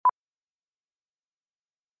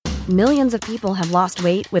Millions of people have lost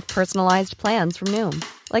weight with personalized plans from Noom.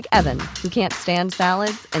 Like Evan, who can't stand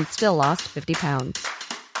salads and still lost 50 pounds.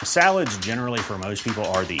 Salads generally for most people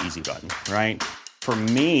are the easy button, right? For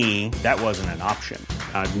me, that wasn't an option.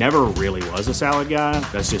 I never really was a salad guy.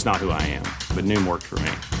 That's just not who I am. But Noom worked for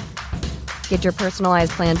me. Get your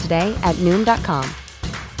personalized plan today at Noom.com.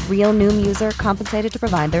 Real Noom user compensated to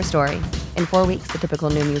provide their story. In 4 weeks, the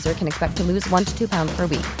typical Noom user can expect to lose 1 to 2 pounds per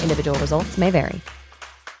week. Individual results may vary.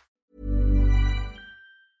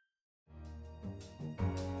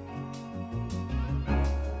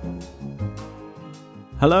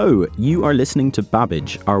 Hello, you are listening to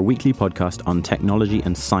Babbage, our weekly podcast on technology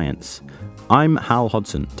and science. I'm Hal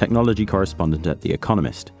Hodson, technology correspondent at The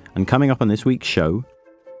Economist, and coming up on this week's show,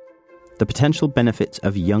 the potential benefits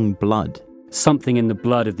of young blood. Something in the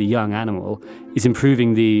blood of the young animal is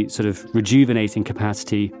improving the sort of rejuvenating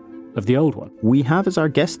capacity of the old one. We have as our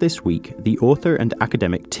guest this week the author and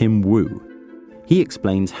academic Tim Wu. He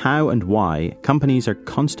explains how and why companies are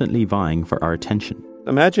constantly vying for our attention.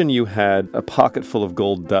 Imagine you had a pocket full of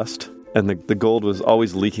gold dust and the gold was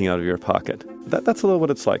always leaking out of your pocket. That's a little what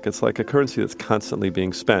it's like. It's like a currency that's constantly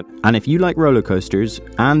being spent. And if you like roller coasters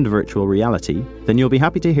and virtual reality, then you'll be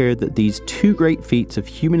happy to hear that these two great feats of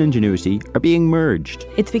human ingenuity are being merged.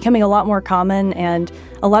 It's becoming a lot more common, and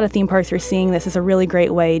a lot of theme parks are seeing this as a really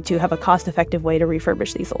great way to have a cost-effective way to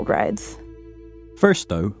refurbish these old rides. First,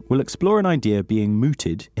 though, we'll explore an idea being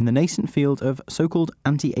mooted in the nascent field of so-called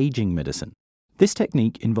anti-aging medicine. This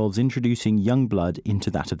technique involves introducing young blood into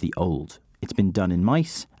that of the old. It's been done in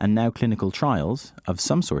mice, and now clinical trials, of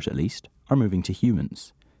some sort at least, are moving to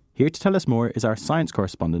humans. Here to tell us more is our science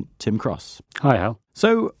correspondent, Tim Cross. Hi, Hal.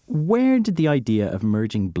 So, where did the idea of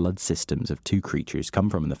merging blood systems of two creatures come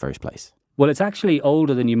from in the first place? Well, it's actually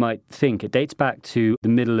older than you might think. It dates back to the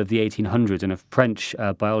middle of the 1800s, and a French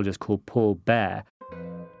biologist called Paul Bert.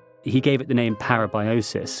 He gave it the name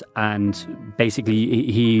parabiosis, and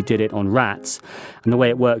basically he did it on rats. And the way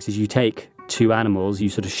it works is you take two animals, you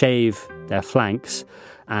sort of shave their flanks,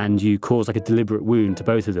 and you cause like a deliberate wound to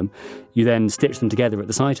both of them. You then stitch them together at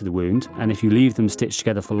the site of the wound, and if you leave them stitched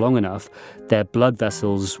together for long enough, their blood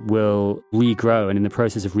vessels will regrow, and in the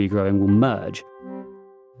process of regrowing will merge.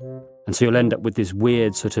 And so you'll end up with this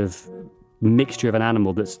weird sort of mixture of an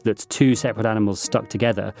animal that's two separate animals stuck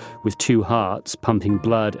together with two hearts pumping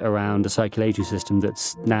blood around a circulatory system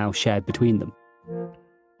that's now shared between them.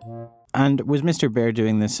 And was Mr. Bear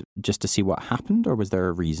doing this just to see what happened, or was there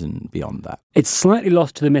a reason beyond that? It's slightly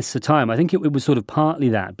lost to the mists of time. I think it was sort of partly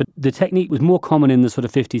that, but the technique was more common in the sort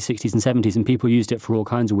of 50s, 60s and 70s, and people used it for all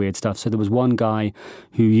kinds of weird stuff. So there was one guy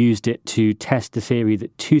who used it to test the theory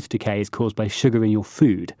that tooth decay is caused by sugar in your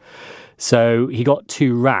food. So he got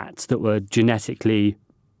two rats that were genetically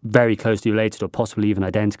very closely related or possibly even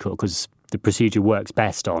identical, because the procedure works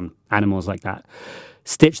best on animals like that,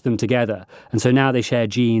 stitched them together. And so now they share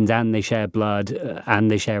genes and they share blood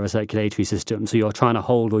and they share a circulatory system. So you're trying to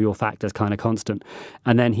hold all your factors kind of constant.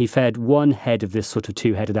 And then he fed one head of this sort of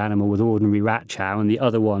two-headed animal with ordinary rat chow and the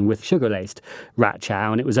other one with sugar-laced rat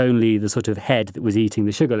chow. And it was only the sort of head that was eating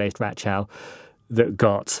the sugar-laced rat chow that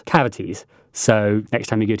got cavities. So next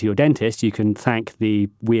time you go to your dentist, you can thank the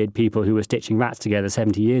weird people who were stitching rats together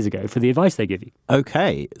 70 years ago for the advice they give you.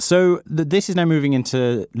 Okay, so this is now moving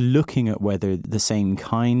into looking at whether the same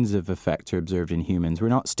kinds of effects are observed in humans. We're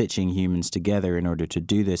not stitching humans together in order to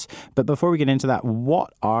do this. But before we get into that,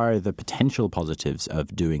 what are the potential positives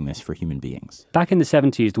of doing this for human beings? Back in the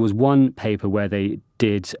 70s, there was one paper where they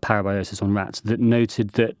did parabiosis on rats that noted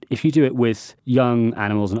that if you do it with young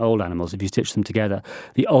animals and old animals, if you stitch them together,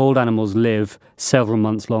 the old animals live several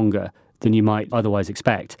months longer than you might otherwise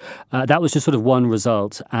expect. That was just sort of one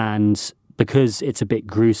result, and because it's a bit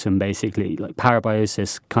gruesome, basically, like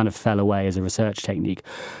parabiosis kind of fell away as a research technique.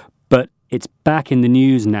 But it's back in the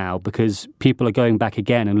news now because people are going back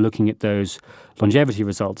again and looking at those longevity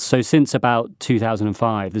results. So since about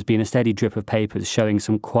 2005, there's been a steady drip of papers showing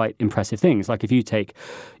some quite impressive things. Like if you take,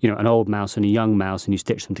 an old mouse and a young mouse and you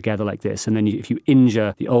stitch them together like this, and then if you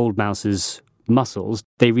injure the old mouse's muscles,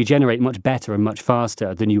 they regenerate much better and much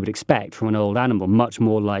faster than you would expect from an old animal, much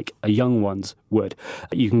more like a young one's would.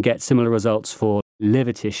 You can get similar results for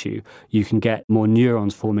liver tissue. You can get more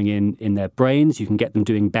neurons forming in their brains. You can get them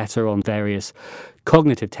doing better on various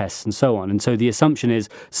cognitive tests and so on. And so the assumption is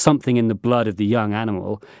something in the blood of the young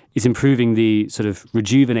animal is improving the sort of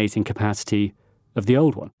rejuvenating capacity of the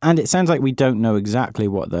old one. And it sounds like we don't know exactly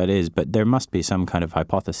what that is, but there must be some kind of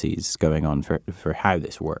hypotheses going on for how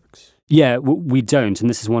this works. Yeah, we don't, and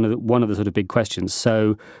this is one of the sort of big questions.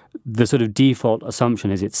 So the sort of default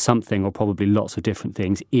assumption is it's something or probably lots of different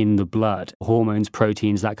things in the blood, hormones,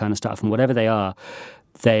 proteins, that kind of stuff, and whatever they are,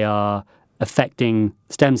 they are affecting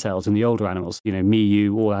stem cells in the older animals. Me,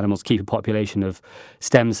 you, all animals keep a population of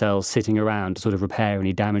stem cells sitting around to sort of repair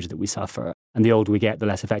any damage that we suffer. And the older we get, the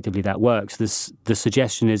less effectively that works. The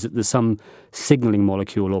suggestion is that there's some signaling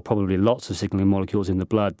molecule, or probably lots of signaling molecules in the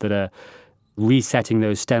blood, that are resetting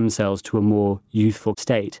those stem cells to a more youthful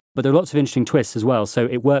state. But there are lots of interesting twists as well. So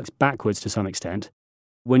it works backwards to some extent.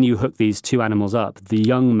 When you hook these two animals up, the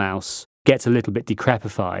young mouse gets a little bit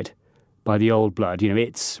decrepified by the old blood.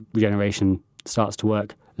 Its regeneration starts to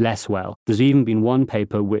work less well. There's even been one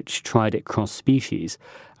paper which tried it cross-species,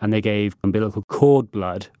 and they gave umbilical cord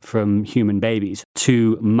blood from human babies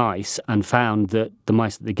to mice and found that the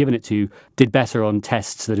mice that they'd given it to did better on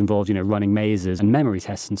tests that involved, running mazes and memory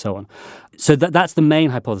tests and so on. So that's the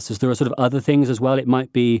main hypothesis. There are sort of other things as well. It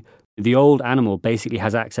might be the old animal basically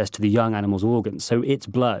has access to the young animal's organs, so its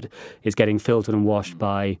blood is getting filtered and washed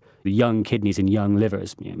by the young kidneys and young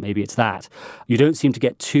livers. Maybe it's that. You don't seem to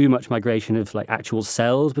get too much migration of actual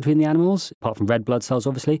cells between the animals, apart from red blood cells,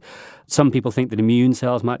 obviously. Some people think that immune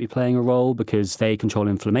cells might be playing a role because they control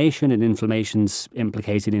inflammation, and inflammation's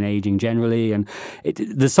implicated in aging generally. And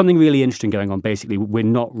there's something really interesting going on. Basically, we're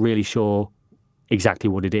not really sure exactly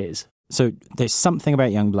what it is. So there's something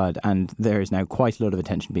about young blood, and there is now quite a lot of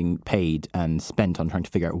attention being paid and spent on trying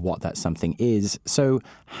to figure out what that something is. So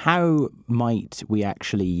how might we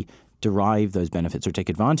actually derive those benefits or take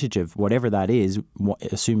advantage of whatever that is,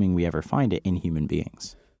 assuming we ever find it in human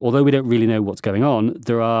beings? Although we don't really know what's going on,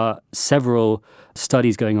 there are several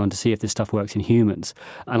studies going on to see if this stuff works in humans.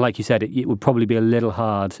 And like you said, it would probably be a little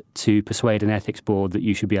hard to persuade an ethics board that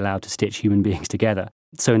you should be allowed to stitch human beings together.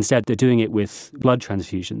 So instead, they're doing it with blood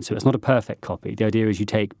transfusion. So it's not a perfect copy. The idea is you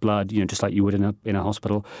take blood, just like you would in a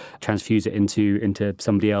hospital, transfuse it into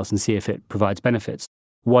somebody else and see if it provides benefits.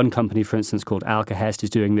 One company, for instance, called Alka-Hest, is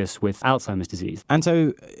doing this with Alzheimer's disease. And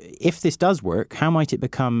so if this does work, how might it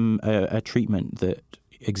become a treatment that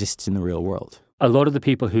exists in the real world? A lot of the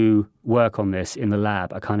people who work on this in the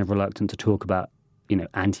lab are kind of reluctant to talk about,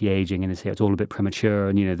 anti-aging, and it's all a bit premature,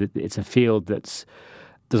 and, it's a field there's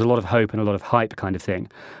a lot of hope and a lot of hype kind of thing.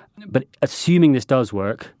 But assuming this does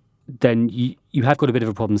work, then you have got a bit of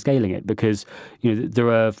a problem scaling it, because there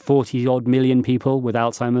are 40-odd million people with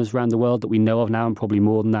Alzheimer's around the world that we know of now, and probably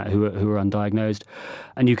more than that who are undiagnosed.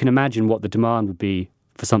 And you can imagine what the demand would be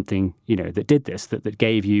for something that did this, that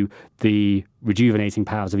gave you the rejuvenating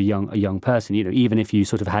powers of a young person. Even if you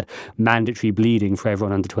sort of had mandatory bleeding for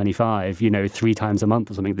everyone under 25, 3 times a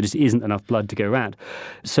month or something, there just isn't enough blood to go around.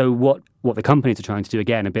 So what the companies are trying to do,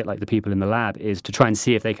 again, a bit like the people in the lab, is to try and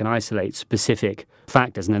see if they can isolate specific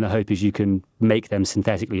factors, and then the hope is you can make them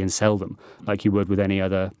synthetically and sell them like you would with any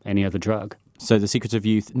other drug. So the secrets of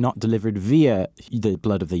youth not delivered via the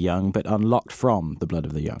blood of the young, but unlocked from the blood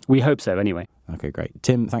of the young. We hope so, anyway. Okay, great.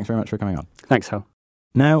 Tim, thanks very much for coming on. Thanks, Hal.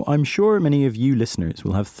 Now, I'm sure many of you listeners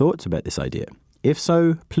will have thoughts about this idea. If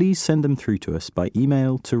so, please send them through to us by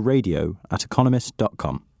email to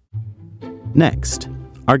radio@economist.com. Next,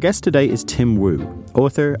 our guest today is Tim Wu,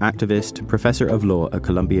 author, activist, professor of law at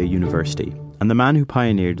Columbia University, and the man who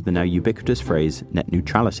pioneered the now ubiquitous phrase net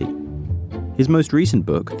neutrality. His most recent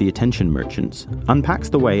book, The Attention Merchants, unpacks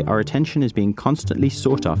the way our attention is being constantly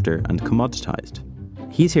sought after and commoditized.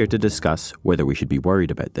 He's here to discuss whether we should be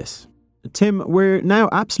worried about this. Tim, we're now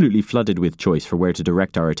absolutely flooded with choice for where to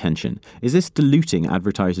direct our attention. Is this diluting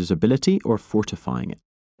advertisers' ability or fortifying it?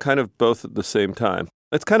 Kind of both at the same time.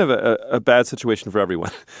 It's kind of a bad situation for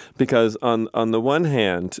everyone because on the one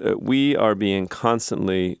hand, we are being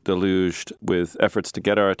constantly deluged with efforts to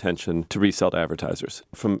get our attention to resell to advertisers.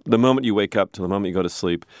 From the moment you wake up to the moment you go to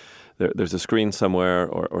sleep, there's a screen somewhere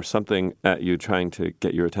or something at you trying to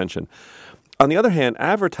get your attention. On the other hand,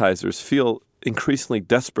 advertisers feel increasingly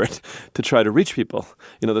desperate to try to reach people.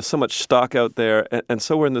 There's so much stock out there, and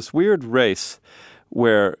so we're in this weird race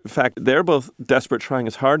where, in fact, they're both desperate, trying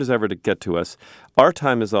as hard as ever to get to us. Our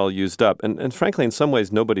time is all used up, and frankly, in some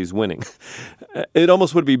ways, nobody's winning. It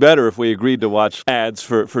almost would be better if we agreed to watch ads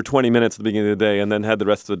for 20 minutes at the beginning of the day and then had the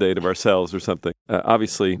rest of the day to ourselves or something.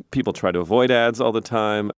 Obviously, people try to avoid ads all the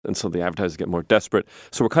time, and so the advertisers get more desperate.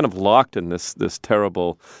 So we're kind of locked in this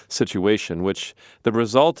terrible situation, which the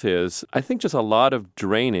result is, I think, just a lot of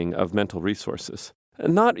draining of mental resources.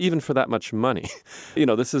 And not even for that much money.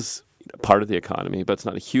 This is part of the economy, but it's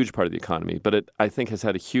not a huge part of the economy. But it, I think, has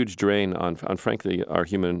had a huge drain on frankly, our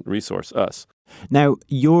human resource, us. Now,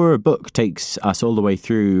 your book takes us all the way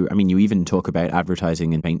through. I mean, you even talk about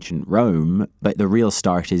advertising in ancient Rome, but the real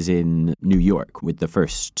start is in New York with the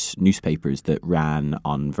first newspapers that ran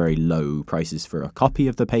on very low prices for a copy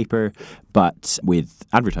of the paper, but with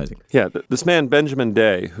advertising. Yeah, this man, Benjamin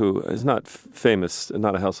Day, who is not famous,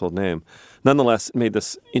 not a household name, nonetheless made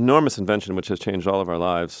this enormous invention which has changed all of our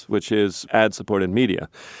lives, which is ad-supported media.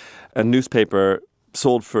 A newspaper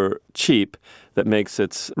sold for cheap that makes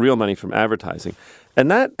its real money from advertising. And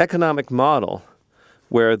that economic model,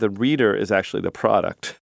 where the reader is actually the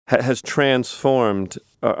product, has transformed,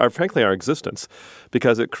 frankly, our existence,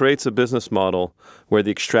 because it creates a business model where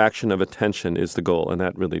the extraction of attention is the goal, and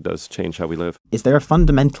that really does change how we live. Is there a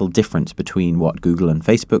fundamental difference between what Google and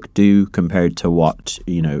Facebook do compared to what,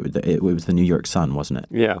 it was the New York Sun, wasn't it?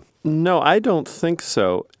 Yeah. No, I don't think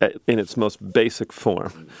so in its most basic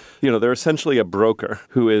form. They're essentially a broker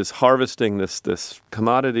who is harvesting this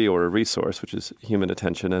commodity or a resource, which is human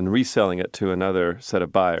attention, and reselling it to another set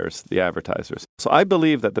of buyers, the advertisers. So I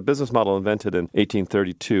believe that the business model invented in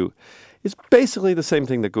 1832 is basically the same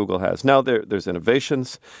thing that Google has. Now, there's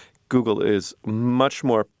innovations. Google is much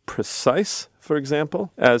more precise, for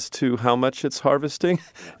example, as to how much it's harvesting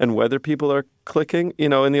and whether people are clicking.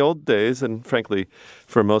 In the old days, and frankly,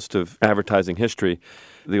 for most of advertising history,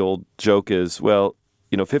 the old joke is,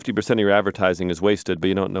 50% of your advertising is wasted, but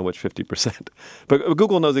you don't know which 50%. But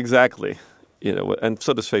Google knows exactly, and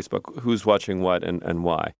so does Facebook, who's watching what and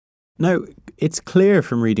why. Now, it's clear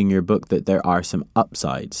from reading your book that there are some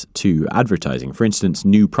upsides to advertising. For instance,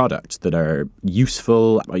 new products that are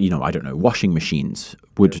useful. Washing machines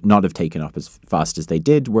would not have taken up as fast as they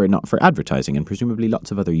did were it not for advertising, and presumably lots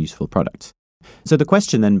of other useful products. So the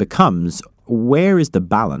question then becomes, where is the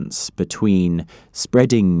balance between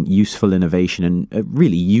spreading useful innovation and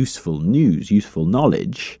really useful news, useful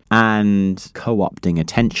knowledge, and co-opting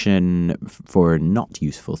attention for not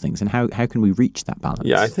useful things? And how can we reach that balance?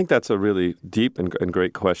 Yeah, I think that's a really deep and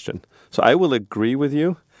great question. So I will agree with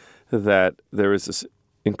you that there is this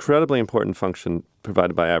incredibly important function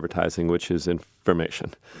provided by advertising, which is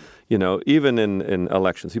information. Even in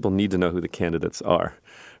elections, people need to know who the candidates are.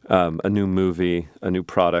 A new movie, a new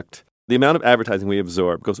product. The amount of advertising we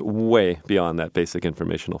absorb goes way beyond that basic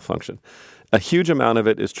informational function. A huge amount of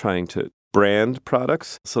it is trying to brand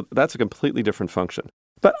products, so that's a completely different function.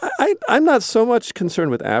 But I'm not so much concerned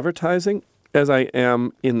with advertising as I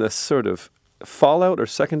am in the sort of fallout or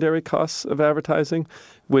secondary costs of advertising,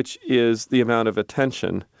 which is the amount of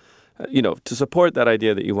attention to support that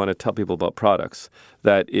idea that you want to tell people about products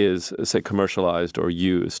that is, say, commercialized or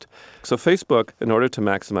used. So Facebook, in order to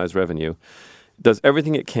maximize revenue, does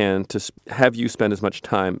everything it can to have you spend as much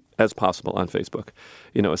time as possible on Facebook.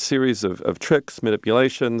 A series of tricks,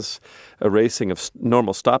 manipulations, erasing of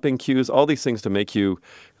normal stopping cues, all these things to make you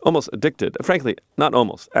almost addicted. Frankly, not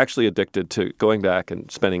almost, actually addicted to going back and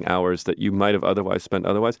spending hours that you might have otherwise spent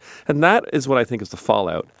otherwise. And that is what I think is the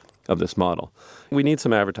fallout of this model. We need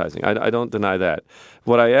some advertising. I don't deny that.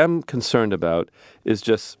 What I am concerned about is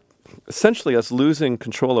just essentially us losing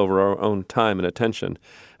control over our own time and attention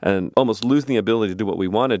and almost losing the ability to do what we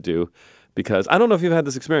want to do. Because I don't know if you've had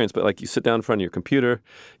this experience, but you sit down in front of your computer,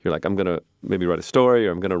 you're like, I'm going to maybe write a story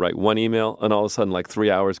or I'm going to write one email, and all of a sudden 3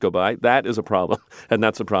 hours go by. That is a problem, and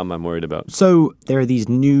that's a problem I'm worried about. So there are these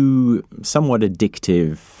new, somewhat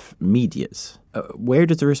addictive medias. Where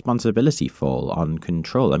does the responsibility fall on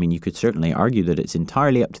control? I mean, you could certainly argue that it's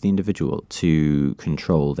entirely up to the individual to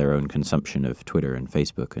control their own consumption of Twitter and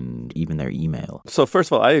Facebook and even their email. So first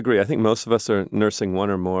of all, I agree. I think most of us are nursing one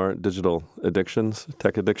or more digital addictions,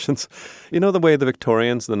 tech addictions. The way the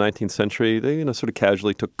Victorians in the 19th century, they sort of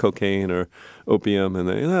casually took cocaine or opium and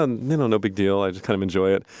they, no big deal. I just kind of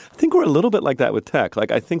enjoy it. I think we're a little bit like that with tech.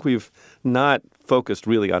 I think we've not focused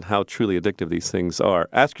really on how truly addictive these things are.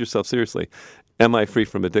 Ask yourself seriously, am I free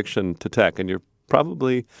from addiction to tech? And you're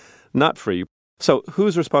probably not free. So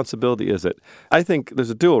whose responsibility is it? I think there's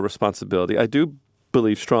a dual responsibility. I do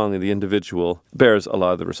believe strongly the individual bears a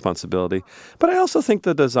lot of the responsibility. But I also think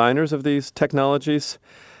the designers of these technologies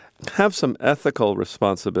have some ethical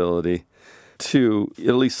responsibility to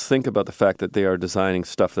at least think about the fact that they are designing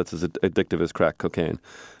stuff that's as addictive as crack cocaine.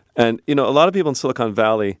 And, a lot of people in Silicon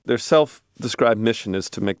Valley, their self-described mission is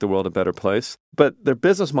to make the world a better place. But their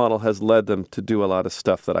business model has led them to do a lot of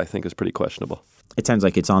stuff that I think is pretty questionable. It sounds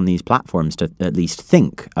like it's on these platforms to at least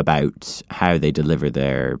think about how they deliver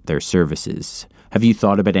their services. Have you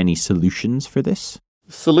thought about any solutions for this?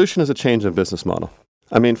 Solution is a change of business model.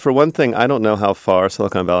 I mean, for one thing, I don't know how far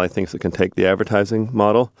Silicon Valley thinks it can take the advertising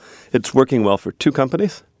model. It's working well for two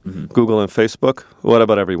companies, Google and Facebook. What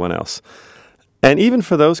about everyone else? And even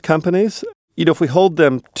for those companies, if we hold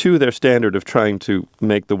them to their standard of trying to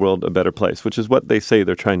make the world a better place, which is what they say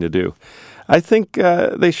they're trying to do, I think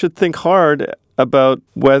they should think hard about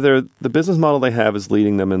whether the business model they have is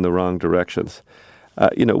leading them in the wrong directions.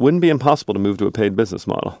 It wouldn't be impossible to move to a paid business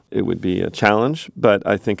model. It would be a challenge, but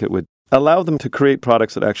I think it would allow them to create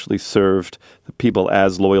products that actually served the people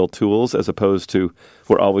as loyal tools, as opposed to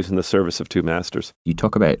we're always in the service of two masters. You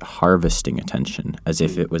talk about harvesting attention as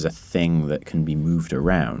if it was a thing that can be moved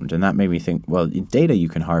around. And that made me think, well, data you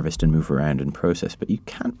can harvest and move around and process, but you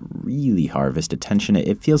can't really harvest attention.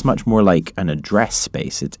 It feels much more like an address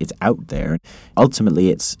space. It's out there. Ultimately,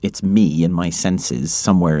 it's me and my senses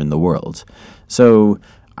somewhere in the world. So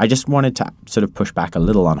I just wanted to sort of push back a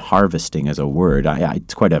little on harvesting as a word.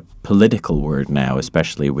 It's quite a political word now,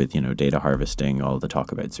 especially with, data harvesting, all the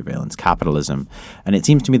talk about surveillance capitalism. And it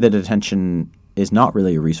seems to me that attention is not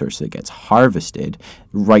really a resource that gets harvested.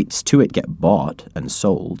 Rights to it get bought and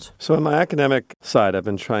sold. So on my academic side, I've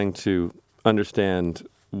been trying to understand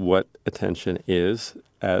what attention is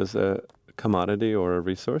as a commodity or a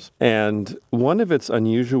resource. And one of its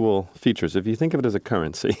unusual features, if you think of it as a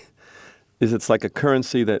currency, is it's like a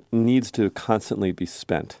currency that needs to constantly be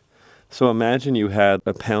spent. So imagine you had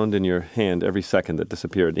a pound in your hand every second that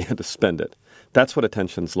disappeared and you had to spend it. That's what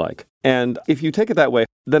attention's like. And if you take it that way,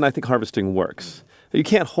 then I think harvesting works. You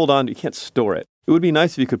can't hold on, you can't store it. It would be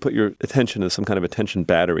nice if you could put your attention in some kind of attention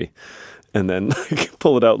battery and then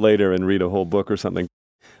pull it out later and read a whole book or something.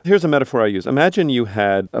 Here's a metaphor I use. Imagine you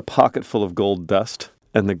had a pocket full of gold dust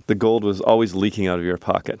and the gold was always leaking out of your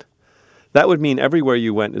pocket. That would mean everywhere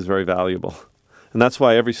you went is very valuable. And that's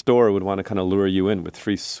why every store would want to kind of lure you in with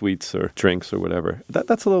free sweets or drinks or whatever.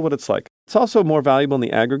 That's a little what it's like. It's also more valuable in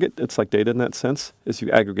the aggregate. It's like data in that sense. As you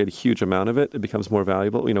aggregate a huge amount of it, it becomes more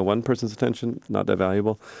valuable. One person's attention, not that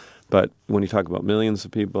valuable. But when you talk about millions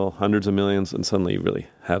of people, hundreds of millions, and suddenly you really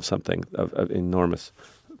have something of enormous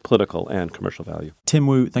political and commercial value. Tim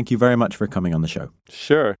Wu, thank you very much for coming on the show.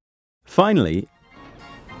 Sure. Finally,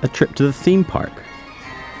 a trip to the theme park.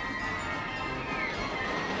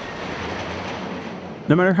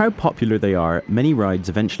 No matter how popular they are, many rides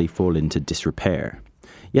eventually fall into disrepair.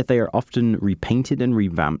 Yet they are often repainted and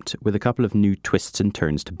revamped with a couple of new twists and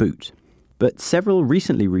turns to boot. But several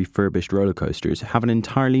recently refurbished roller coasters have an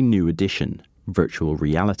entirely new addition, virtual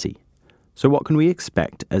reality. So what can we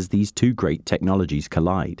expect as these two great technologies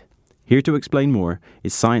collide? Here to explain more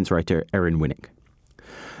is science writer Erin Winnick.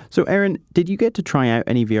 So, Erin, did you get to try out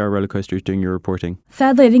any VR roller coasters during your reporting?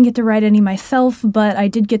 Sadly, I didn't get to ride any myself, but I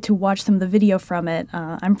did get to watch some of the video from it.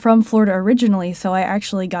 I'm from Florida originally, so I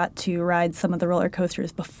actually got to ride some of the roller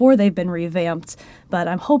coasters before they've been revamped, but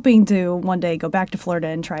I'm hoping to one day go back to Florida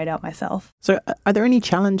and try it out myself. So, are there any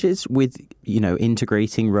challenges with,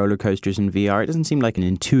 integrating roller coasters and VR? It doesn't seem like an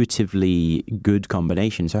intuitively good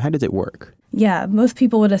combination, so how does it work? Yeah, most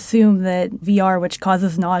people would assume that VR, which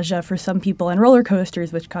causes nausea for some people, and roller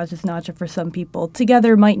coasters, which causes nausea for some people,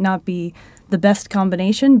 together might not be the best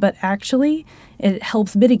combination, but actually it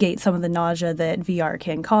helps mitigate some of the nausea that VR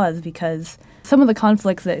can cause, because some of the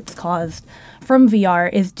conflicts that's caused from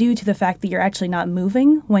VR is due to the fact that you're actually not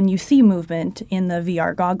moving when you see movement in the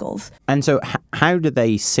VR goggles. And so how do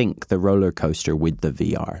they sync the roller coaster with the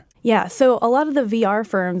VR? Yeah, so a lot of the VR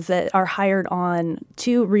firms that are hired on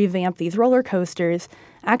to revamp these roller coasters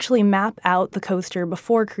actually map out the coaster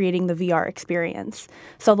before creating the VR experience.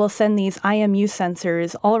 So they'll send these IMU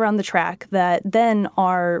sensors all around the track that then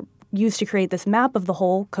are used to create this map of the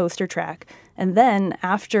whole coaster track. And then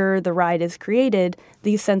after the ride is created,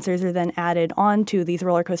 these sensors are then added onto these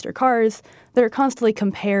roller coaster cars that are constantly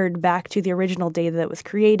compared back to the original data that was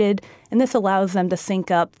created. And this allows them to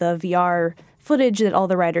sync up the VR footage that all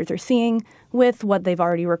the riders are seeing with what they've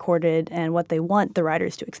already recorded and what they want the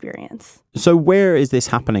riders to experience. So where is this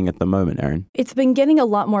happening at the moment, Erin? It's been getting a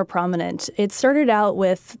lot more prominent. It started out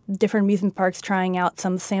with different amusement parks trying out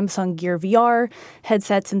some Samsung Gear VR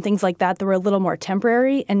headsets and things like that were a little more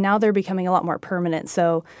temporary, and now they're becoming a lot more permanent.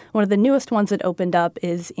 So one of the newest ones that opened up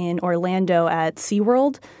is in Orlando at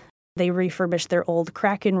SeaWorld. They refurbished their old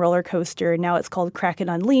Kraken roller coaster. Now it's called Kraken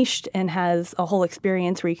Unleashed and has a whole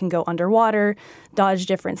experience where you can go underwater, dodge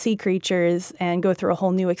different sea creatures, and go through a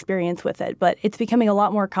whole new experience with it. But it's becoming a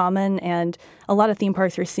lot more common, and a lot of theme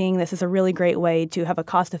parks are seeing this as a really great way to have a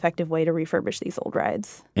cost-effective way to refurbish these old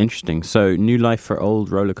rides. Interesting. So new life for old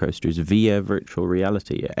roller coasters via virtual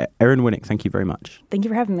reality. Erin Winnick, thank you very much. Thank you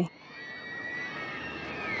for having me.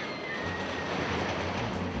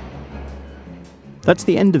 That's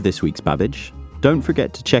the end of this week's Babbage. Don't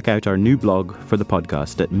forget to check out our new blog for the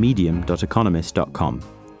podcast at medium.economist.com.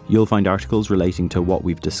 You'll find articles relating to what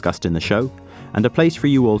we've discussed in the show and a place for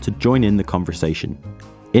you all to join in the conversation.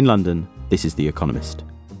 In London, this is The Economist.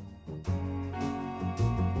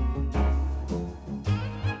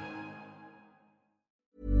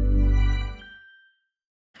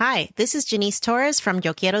 Hi, this is Janice Torres from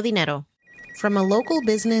Yo Quiero Dinero. From a local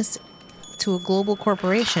business to a global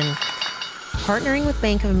corporation, partnering with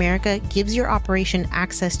Bank of America gives your operation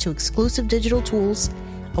access to exclusive digital tools,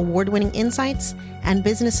 award-winning insights, and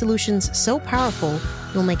business solutions so powerful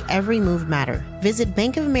you'll make every move matter. Visit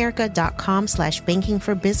bankofamerica.com/banking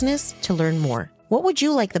for business to learn more. What would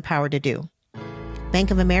you like the power to do?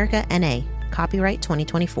 Bank of America, N.A., copyright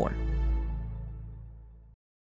 2024.